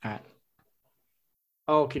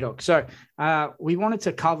Okie doke. So we wanted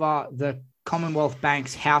to cover the Commonwealth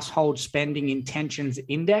Bank's Household Spending Intentions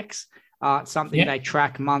Index, something they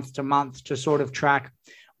track month to month to sort of track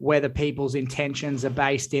whether people's intentions are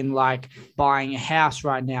based in like buying a house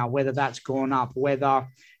right now, whether that's gone up, whether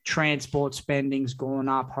transport spending's gone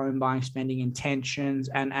up, home buying spending intentions,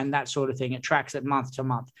 and that sort of thing. It tracks it month to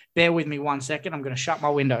month. Bear with me 1 second. I'm going to shut my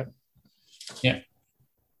window. Yeah.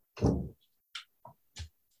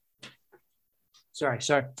 Sorry.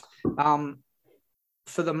 So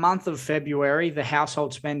for the month of February, the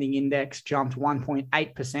household spending index jumped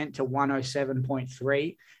 1.8% to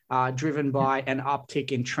 107.3, driven by an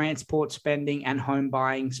uptick in transport spending and home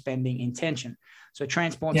buying spending intention. So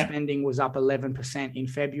transport spending was up 11% in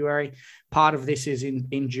February. Part of this is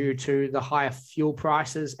in due to the higher fuel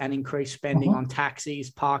prices and increased spending on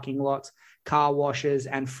taxis, parking lots, car washes,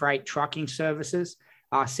 and freight trucking services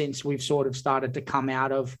since we've sort of started to come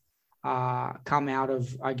out of, I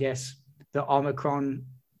guess, the Omicron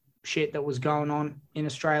shit that was going on in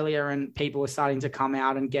Australia, and people are starting to come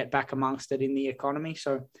out and get back amongst it in the economy.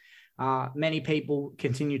 So many people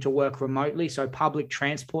continue to work remotely. So public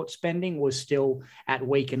transport spending was still at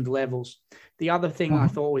weakened levels. The other thing I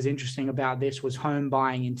thought was interesting about this was home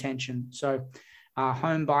buying intention. So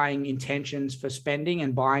home buying intentions for spending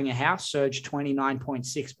and buying a house surged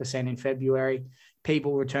 29.6% in February.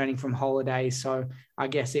 People returning from holidays. So I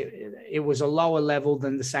guess it was a lower level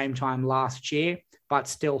than the same time last year, but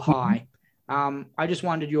still high. I just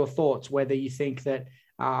wondered your thoughts, whether you think that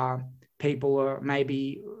people are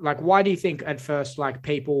maybe like, why do you think at first, like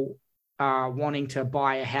people wanting to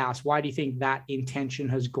buy a house, why do you think that intention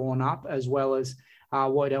has gone up, as well as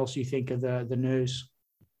what else you think of the news?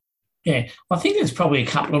 Yeah, I think there's probably a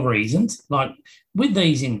couple of reasons. Like with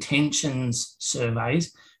these intentions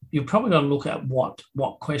surveys, you've probably got to look at what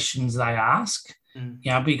questions they ask,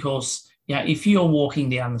 because if you're walking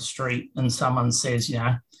down the street and someone says,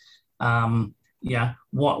 what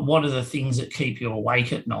are the things that keep you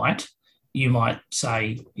awake at night? You might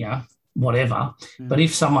say, whatever. But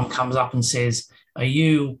if someone comes up and says, are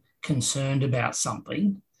you concerned about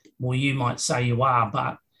something? Well, you might say you are,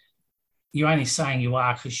 but you're only saying you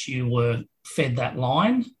are because you were fed that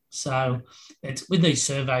line. So it's with these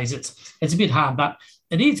surveys, it's a bit hard, but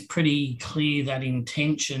it is pretty clear that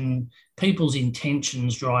people's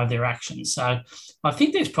intentions drive their actions. So I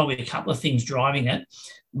think there's probably a couple of things driving it.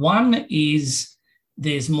 One is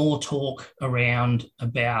there's more talk around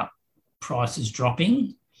about prices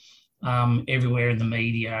dropping everywhere in the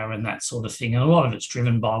media and that sort of thing. And a lot of it's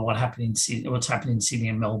driven by what's happening in Sydney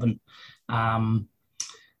and Melbourne.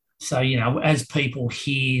 So, as people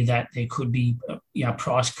hear that there could be,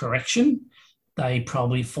 price correction, they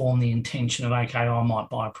probably form the intention of, okay, I might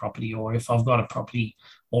buy a property, or if I've got a property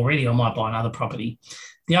already, I might buy another property.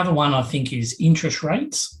 The other one I think is interest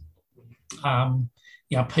rates.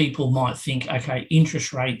 People might think, okay,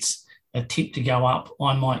 interest rates are tipped to go up.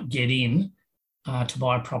 I might get in to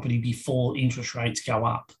buy a property before interest rates go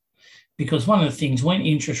up. Because one of the things, when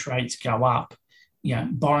interest rates go up,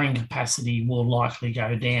 borrowing capacity will likely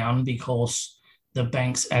go down because the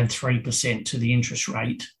banks add 3% to the interest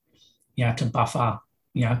rate, to buffer,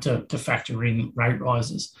 to factor in rate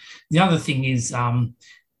rises. The other thing is from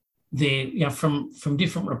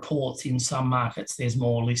different reports in some markets, there's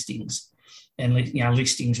more listings, and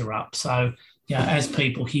listings are up. So as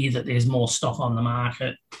people hear that there's more stock on the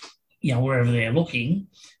market, wherever they're looking,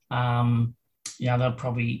 they'll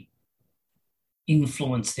probably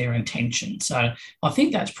influence their intention. So I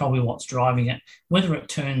think that's probably what's driving it. Whether it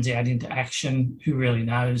turns out into action, who really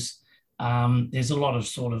knows? There's a lot of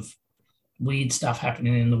sort of weird stuff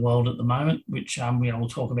happening in the world at the moment, which we'll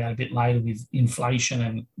talk about a bit later with inflation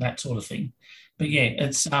and that sort of thing. But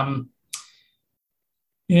it's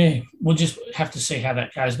we'll just have to see how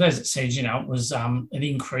that goes. But as it says, it was it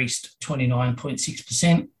increased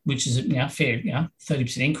 29.6%, which is a fair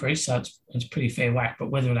 30% increase. So it's pretty fair whack. But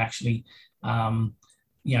whether it actually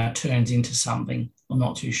turns into something, I'm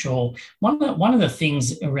not too sure. One of the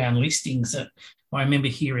things around listings that I remember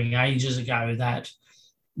hearing ages ago, that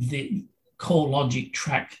the CoreLogic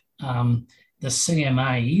track the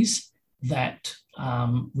CMAs that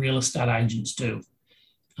real estate agents do.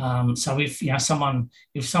 So if someone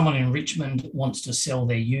in Richmond wants to sell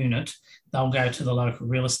their unit, they'll go to the local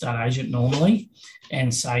real estate agent normally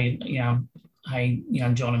and say, hey,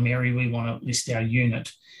 John and Mary, we want to list our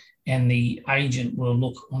unit. And the agent will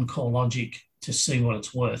look on CoreLogic to see what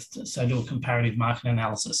it's worth. So do a comparative market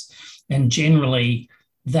analysis. And generally,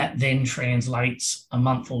 that then translates a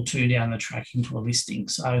month or two down the track into a listing.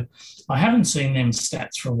 So I haven't seen them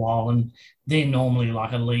stats for a while, and they're normally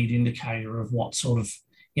like a lead indicator of what sort of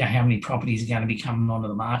how many properties are going to be coming onto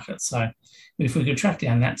the market. So if we could track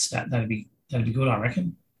down that stat, that'd be good, I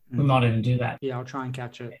reckon. We might even do that. Yeah, I'll try and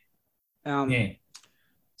catch it. Yeah.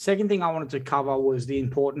 Second thing I wanted to cover was the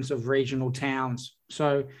importance of regional towns.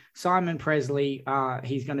 So Simon Presley,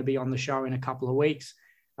 he's going to be on the show in a couple of weeks,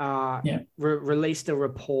 released a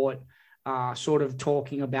report sort of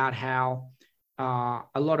talking about how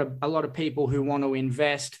a lot of people who want to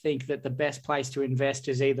invest think that the best place to invest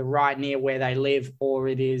is either right near where they live or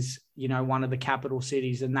it is, one of the capital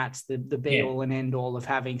cities. And that's the be all and end all of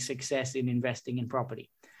having success in investing in property.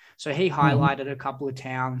 So he highlighted a couple of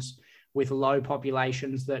towns with low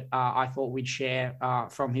populations that I thought we'd share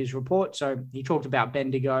from his report. So he talked about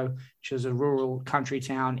Bendigo, which is a rural country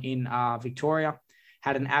town in Victoria,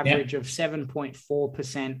 had an average of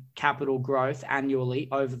 7.4% capital growth annually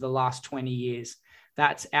over the last 20 years.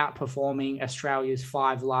 That's outperforming Australia's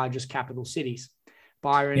 5 largest capital cities.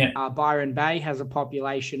 Byron Bay has a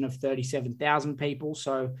population of 37,000 people.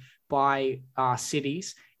 So by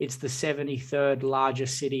cities, it's the 73rd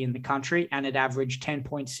largest city in the country, and it averaged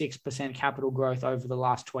 10.6% capital growth over the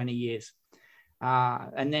last 20 years.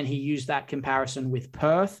 And then he used that comparison with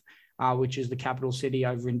Perth, which is the capital city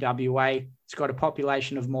over in WA. It's got a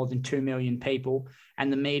population of more than 2 million people,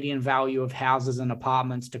 and the median value of houses and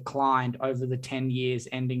apartments declined over the 10 years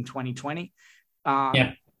ending 2020.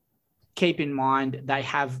 Keep in mind, they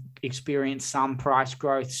have experienced some price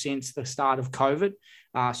growth since the start of COVID.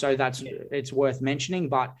 So it's worth mentioning,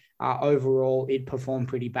 but overall it performed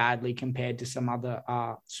pretty badly compared to some other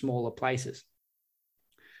smaller places.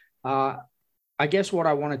 I guess what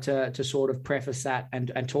I wanted to sort of preface that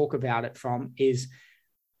and talk about it from is,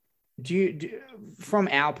 from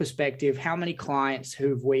our perspective, how many clients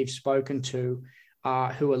who we've spoken to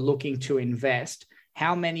who are looking to invest,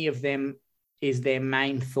 how many of them is their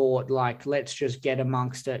main thought, like, let's just get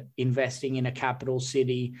amongst it, investing in a capital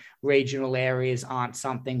city, regional areas aren't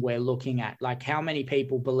something we're looking at? Like, how many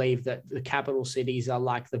people believe that the capital cities are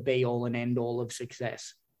like the be all and end all of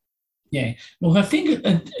success? Yeah, well, I think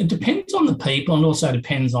it depends on the people, and also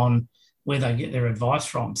depends on where they get their advice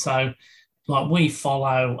from. So, like, we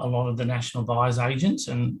follow a lot of the national buyers agents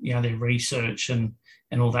and, their research and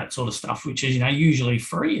all that sort of stuff, which is, usually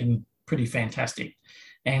free and pretty fantastic.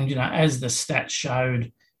 And, as the stats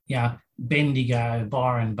showed, Bendigo,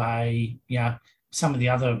 Byron Bay, some of the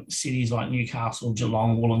other cities like Newcastle,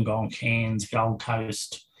 Geelong, Wollongong, Cairns, Gold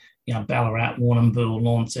Coast, Ballarat, Warrnambool,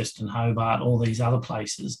 Launceston, Hobart, all these other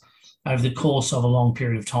places, over the course of a long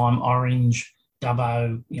period of time, Orange,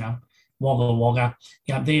 Dubbo, Wagga Wagga,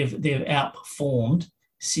 they've outperformed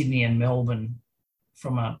Sydney and Melbourne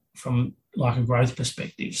from like a growth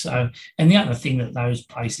perspective. So, and the other thing that those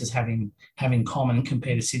places have in common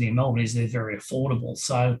compared to Sydney and Melbourne is they're very affordable.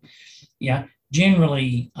 So,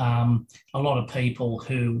 generally, a lot of people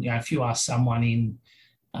who, if you ask someone in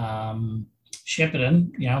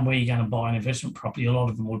Shepparton, where you're going to buy an investment property, a lot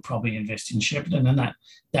of them would probably invest in Shepparton, and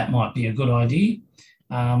that might be a good idea.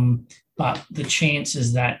 But the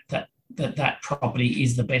chances that property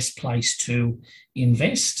is the best place to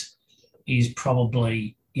invest is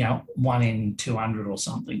probably 1 in 200 or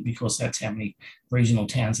something, because that's how many regional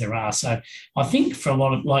towns there are. So I think for a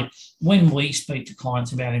lot of, like, when we speak to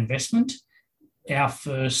clients about investment, our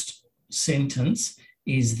first sentence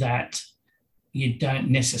is that you don't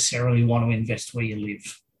necessarily want to invest where you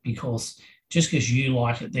live, because just because you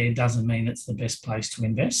like it there doesn't mean it's the best place to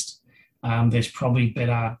invest. There's probably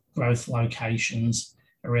better growth locations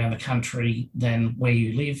around the country than where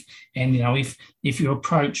you live. And, if you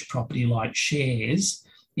approach property like shares,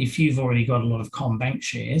 if you've already got a lot of CommBank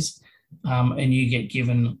shares and you get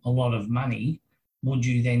given a lot of money, would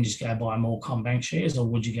you then just go buy more CommBank shares, or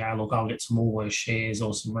would you go, look, I'll get some Woolworths shares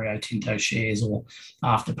or some Rio Tinto shares or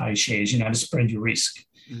Afterpay shares, to spread your risk?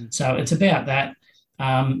 Mm-hmm. So it's about that.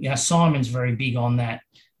 Simon's very big on that.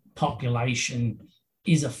 Population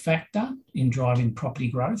is a factor in driving property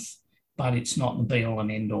growth, but it's not the be all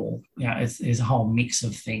and end all. There's a whole mix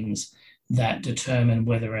of things that determine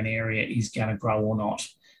whether an area is going to grow or not.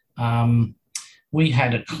 We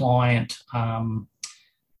had a client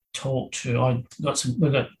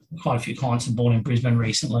we've got quite a few clients born in Brisbane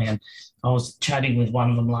recently, and I was chatting with one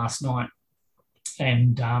of them last night,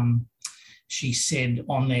 and she said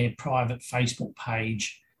on their private Facebook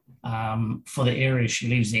page for the area she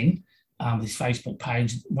lives in, this Facebook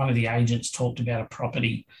page, one of the agents talked about a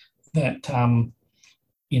property that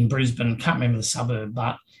in Brisbane, can't remember the suburb,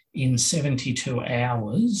 but in 72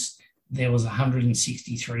 hours, there was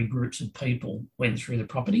 163 groups of people went through the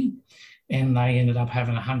property, and they ended up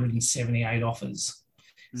having 178 offers.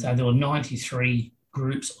 Mm. So there were 93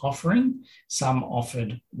 groups offering. Some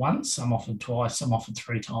offered once, some offered twice, some offered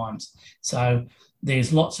 3 times. So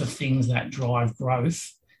there's lots of things that drive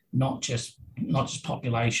growth, not just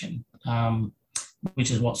population,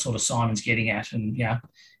 which is what sort of Simon's getting at. And yeah,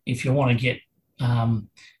 if you want to get,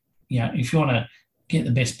 if you want to get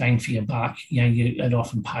the best bang for your buck, it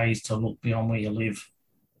often pays to look beyond where you live.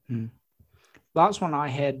 Last one I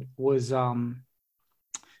had was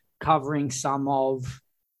covering some of,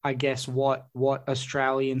 I guess, what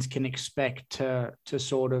Australians can expect to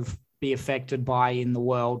sort of be affected by in the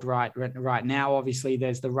world right now. Obviously,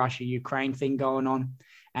 there's the Russia-Ukraine thing going on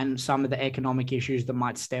and some of the economic issues that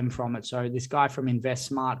might stem from it. So this guy from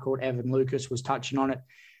InvestSmart called Evan Lucas was touching on it.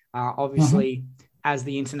 Obviously, as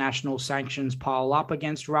the international sanctions pile up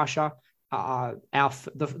against Russia,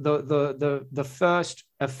 the first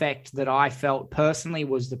effect that I felt personally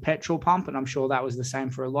was the petrol pump, and I'm sure that was the same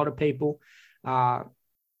for a lot of people. I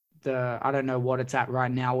don't know what it's at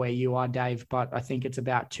right now where you are, Dave, but I think it's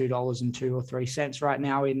about $2.02 or 3 cents right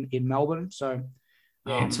now in Melbourne. So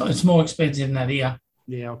it's more expensive than that here.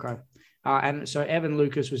 Yeah, okay. And so Evan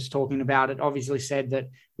Lucas was talking about it, obviously said that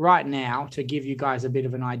right now, to give you guys a bit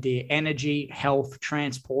of an idea, energy, health,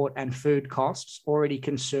 transport, and food costs already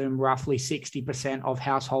consume roughly 60% of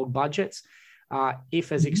household budgets.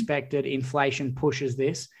 If, as expected, inflation pushes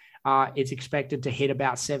this, it's expected to hit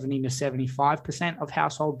about 70 to 75% of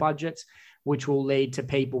household budgets, which will lead to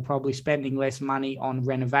people probably spending less money on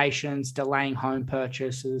renovations, delaying home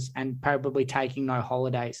purchases, and probably taking no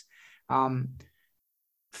holidays.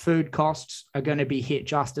 Food costs are going to be hit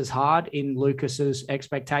just as hard in Lucas's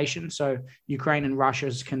expectation. So Ukraine and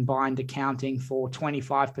Russia's combined accounting for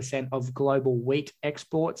 25% of global wheat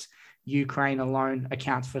exports. Ukraine alone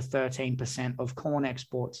accounts for 13% of corn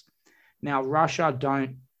exports. Now,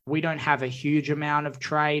 we don't have a huge amount of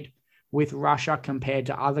trade with Russia compared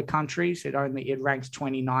to other countries. It ranks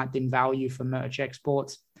 29th in value for merch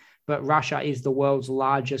exports. But Russia is the world's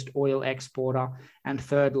largest oil exporter and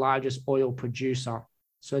third largest oil producer.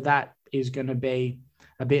 So that is going to be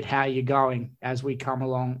a bit how you're going as we come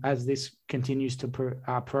along, as this continues to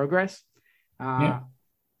progress. I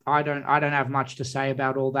don't have much to say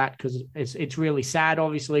about all that because it's really sad,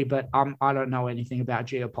 obviously, but I don't know anything about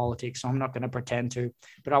geopolitics, so I'm not going to pretend to.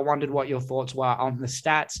 But I wondered what your thoughts were on the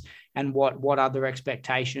stats and what other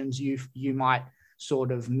expectations you might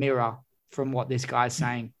sort of mirror from what this guy's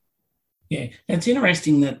saying. Yeah, it's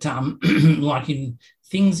interesting that like in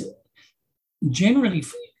things. Generally,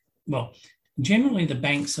 the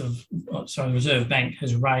Reserve Bank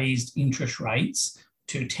has raised interest rates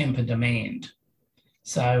to temper demand.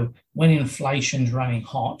 So when inflation's running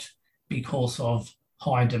hot because of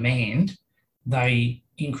high demand, they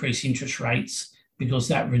increase interest rates because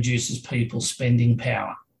that reduces people's spending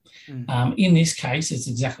power. In this case, it's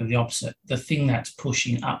exactly the opposite. The thing that's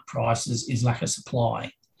pushing up prices is lack of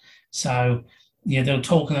supply. So yeah, there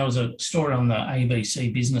was a story on the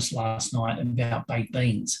ABC Business last night about baked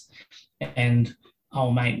beans. And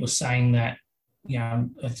old mate was saying that,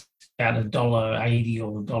 it's about $1.80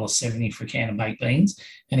 or $1.70 for a can of baked beans.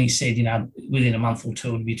 And he said, within a month or two,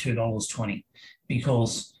 it would be $2.20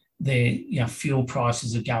 because their fuel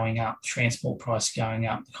prices are going up, transport prices going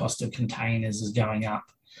up, the cost of containers is going up.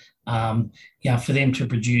 For them to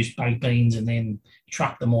produce baked beans and then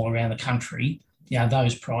truck them all around the country,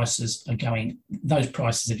 those prices are going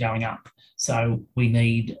up. So we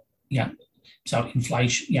need, so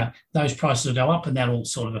inflation, those prices will go up and that'll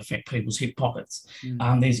sort of affect people's hip pockets.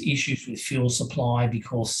 There's issues with fuel supply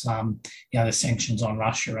because, the sanctions on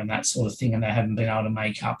Russia and that sort of thing, and they haven't been able to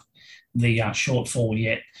make up the shortfall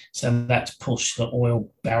yet. So that's pushed the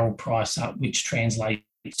oil barrel price up, which translates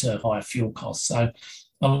to higher fuel costs. So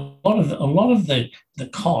a lot of the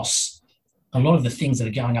costs, a lot of the things that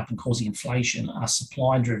are going up and causing inflation are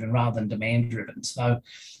supply driven rather than demand driven. So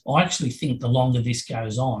I actually think the longer this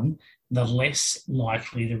goes on, the less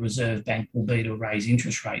likely the Reserve Bank will be to raise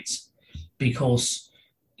interest rates because,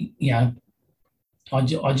 I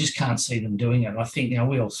just can't see them doing it. I think,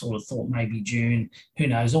 we all sort of thought maybe June, who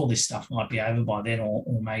knows, all this stuff might be over by then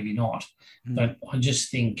or maybe not. But I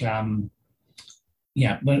just think, we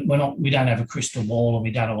don't have a crystal ball and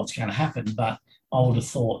we don't know what's going to happen, but I would have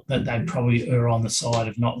thought that they'd probably err on the side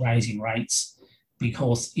of not raising rates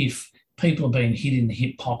because if people are being hit in the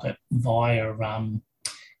hip pocket via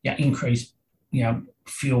increased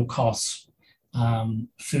fuel costs,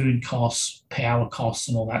 food costs, power costs,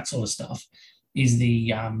 and all that sort of stuff, is the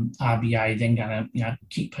RBA then going to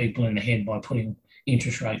kick people in the head by putting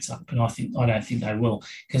interest rates up? And I don't think they will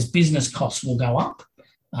because business costs will go up.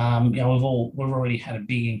 We've already had a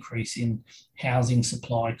big increase in housing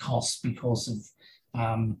supply costs because of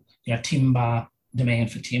timber,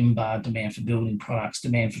 demand for timber, demand for building products,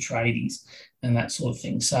 demand for tradies, and that sort of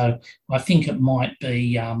thing. So I think it might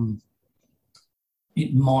be,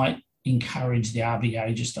 it might encourage the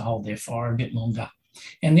RBA just to hold their fire a bit longer.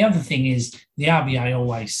 And the other thing is, the RBA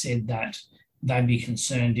always said that they'd be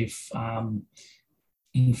concerned if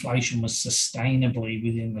inflation was sustainably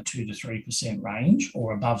within the 2 to 3% range,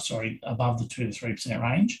 or above the 2 to 3%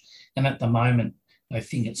 range. And at the moment, they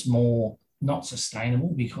think it's more not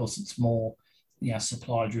sustainable because it's more,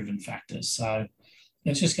 supply-driven factors. So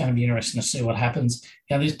it's just going to be interesting to see what happens.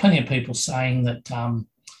 There's plenty of people saying that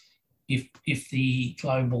if the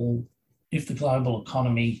global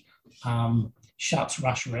economy shuts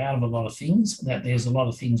Russia out of a lot of things, that there's a lot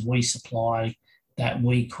of things we supply that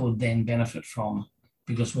we could then benefit from,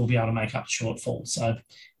 because we'll be able to make up the shortfall. So,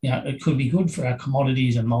 it could be good for our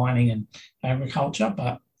commodities and mining and agriculture,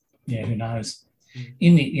 but who knows?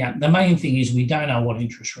 The main thing is we don't know what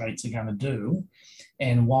interest rates are going to do.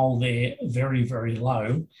 And while they're very, very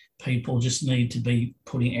low, people just need to be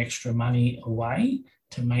putting extra money away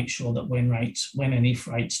to make sure that when and if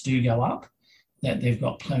rates do go up, that they've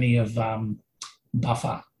got plenty of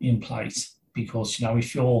buffer in place. Because,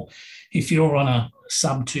 if you're on a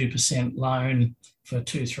sub 2% loan for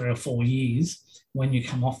 2, 3 or 4 years, when you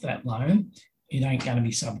come off that loan, it ain't going to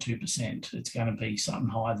be sub 2%. It's going to be something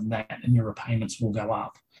higher than that, and your repayments will go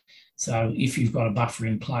up. So if you've got a buffer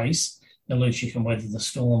in place, at least you can weather the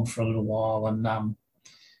storm for a little while and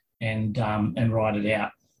ride it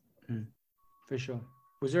out. For sure.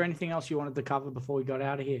 Was there anything else you wanted to cover before we got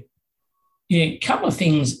out of here? Yeah, a couple of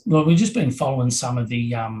things. Well, we've just been following some of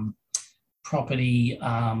the property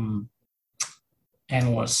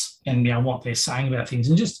analysts and what they're saying about things,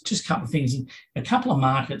 and just a couple of things. A couple of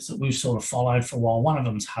markets that we've sort of followed for a while. One of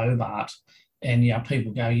them is Hobart, and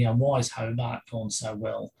people go, why is Hobart gone so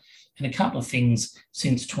well? And a couple of things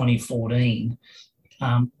since 2014.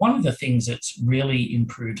 One of the things that's really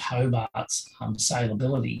improved Hobart's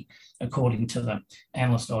saleability, according to the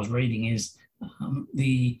analyst I was reading, is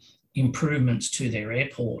the improvements to their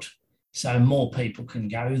airport. So more people can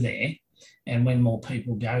go there. And when more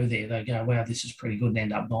people go there, they go, wow, this is pretty good, and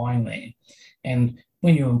end up buying there. And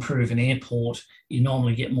when you improve an airport, you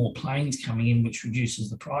normally get more planes coming in, which reduces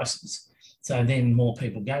the prices. So then more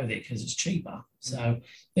people go there because it's cheaper. So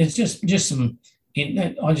there's just some,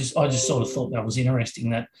 I just sort of thought that was interesting,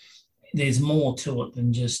 that there's more to it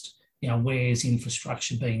than just, where's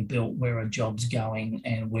infrastructure being built, where are jobs going,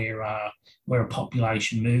 and where are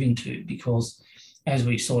population moving to? Because as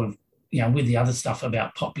we sort of, with the other stuff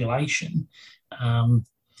about population,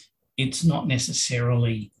 it's not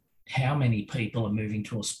necessarily how many people are moving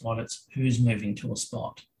to a spot, it's who's moving to a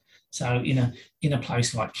spot. So in a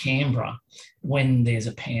place like Canberra, when there's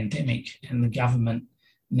a pandemic and the government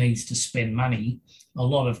needs to spend money, a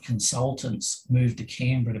lot of consultants move to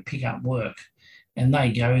Canberra to pick up work, and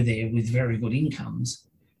they go there with very good incomes,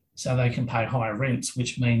 so they can pay higher rents,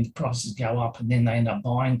 which means prices go up, and then they end up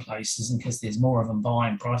buying places, and because there's more of them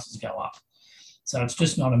buying, prices go up. So it's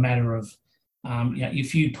just not a matter of,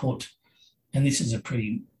 if you put, and this is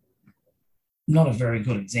not a very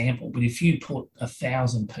good example, but if you put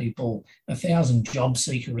 1,000 people, 1,000 job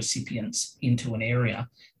seeker recipients into an area,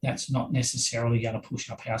 that's not necessarily going to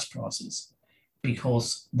push up house prices,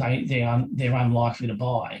 because they're unlikely to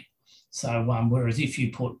buy. So whereas if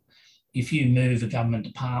you move a government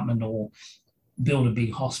department or build a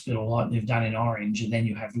big hospital like they've done in Orange, and then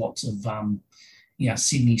you have lots of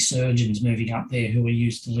Sydney surgeons moving up there who are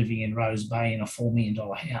used to living in Rose Bay in a $4 million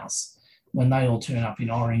house, when they all turn up in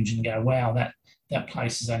Orange and go, wow, that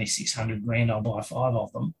place is only $600,000, I'll buy 5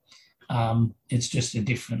 of them. It's just a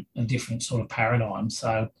different sort of paradigm.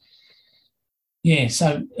 So just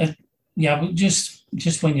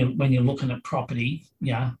when you're looking at property,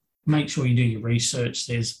 make sure you do your research.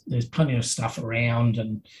 There's plenty of stuff around,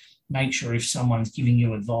 and make sure if someone's giving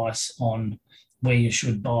you advice on where you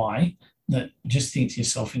should buy, that just think to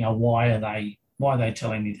yourself, why are they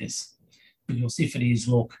telling me this? Because if it is,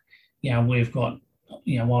 look, we've got,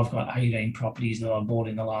 I've got 18 properties that I bought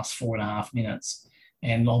in the last 4.5 minutes,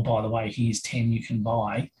 and oh, by the way, here's 10 you can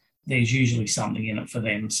buy. There's usually something in it for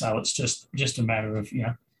them. So it's just a matter of,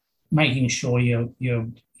 making sure you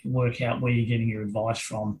work out where you're getting your advice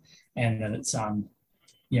from, and that it's that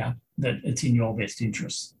it's in your best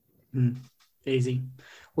interest. Easy.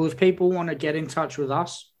 Well, if people want to get in touch with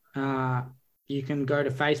us, you can go to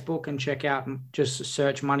Facebook and check out, just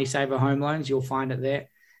search Money Saver Home Loans. You'll find it there.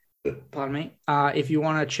 Pardon me. If you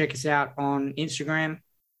want to check us out on Instagram,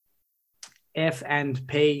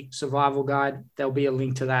 F&P Survival Guide, there'll be a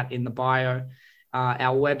link to that in the bio.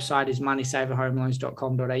 Our website is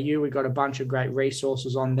moneysaverhomeloans.com.au. We've got a bunch of great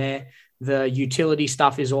resources on there. The utility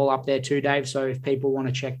stuff is all up there too, Dave. So if people want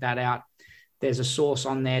to check that out, there's a source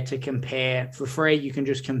on there to compare for free. You can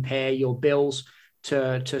just compare your bills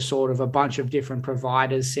to sort of a bunch of different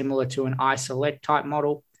providers, similar to an iSelect type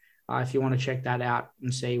model. If you want to check that out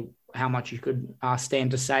and see how much you could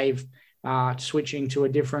stand to save switching to a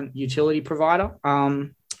different utility provider.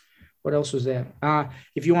 What else was there?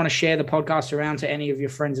 If you want to share the podcast around to any of your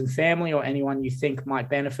friends and family or anyone you think might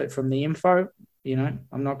benefit from the info,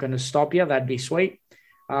 I'm not going to stop you. That'd be sweet.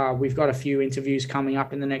 We've got a few interviews coming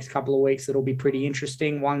up in the next couple of weeks that'll be pretty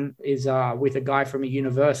interesting. One is with a guy from a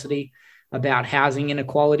university about housing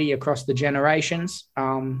inequality across the generations.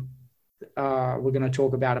 We're going to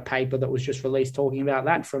talk about a paper that was just released talking about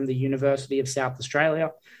that from the University of South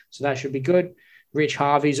Australia. So that should be good. Rich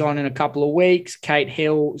Harvey's on in a couple of weeks. Kate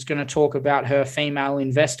Hill is going to talk about her female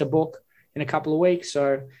investor book in a couple of weeks.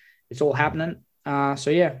 So it's all happening. So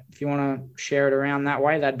yeah, if you want to share it around that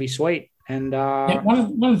way, that'd be sweet. And one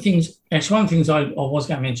of the things I was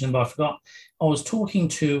going to mention, but I forgot. I was talking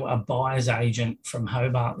to a buyer's agent from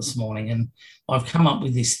Hobart this morning, and I've come up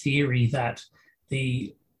with this theory that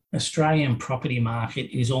the Australian property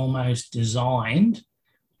market is almost designed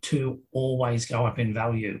to always go up in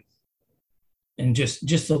value. And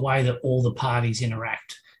just the way that all the parties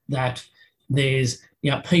interact, that there's,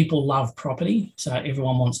 people love property. So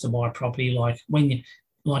everyone wants to buy property.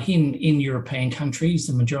 Like in European countries,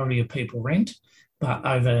 the majority of people rent, but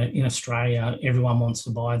over in Australia, everyone wants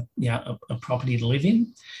to buy, a property to live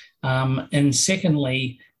in. And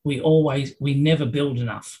secondly, we never build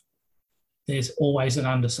enough. There's always an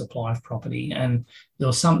undersupply of property. And there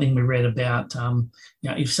was something we read about,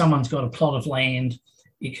 if someone's got a plot of land,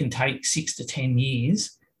 it can take 6 to 10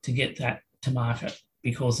 years to get that to market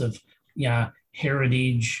because of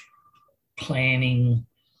heritage, planning,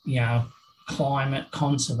 climate,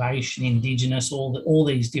 conservation, Indigenous, all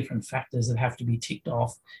these different factors that have to be ticked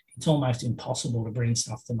off. It's almost impossible to bring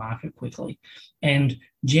stuff to market quickly. And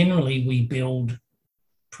generally, we build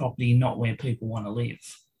property not where people want to live.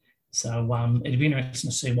 So it'd be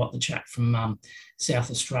interesting to see what the chap from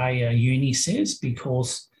South Australia Uni says,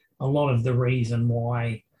 because a lot of the reason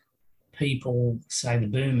why people, say the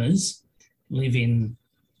boomers, live in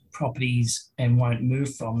properties and won't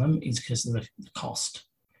move from them is because of the cost.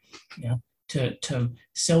 To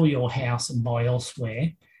sell your house and buy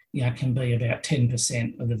elsewhere, can be about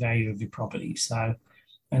 10% of the value of your property. So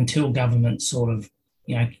until governments sort of,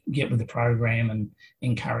 get with the program and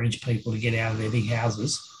encourage people to get out of their big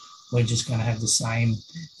houses, we're just going to have the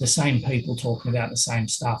same people talking about the same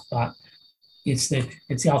stuff. But it's the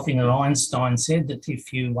other thing that Einstein said, that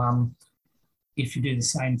if you do the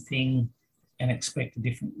same thing and expect a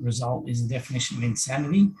different result is the definition of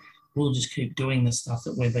insanity. We'll just keep doing the stuff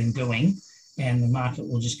that we've been doing, and the market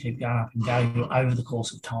will just keep going up in value over the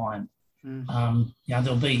course of time.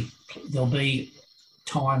 There'll be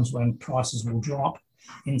times when prices will drop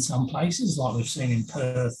in some places, like we've seen in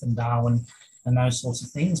Perth and Darwin and those sorts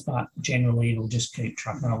of things, but generally it'll just keep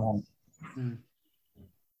trucking along.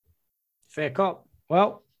 Fair cop.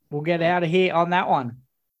 Well, we'll get out of here on that one.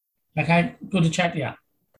 Okay, good to chat to you.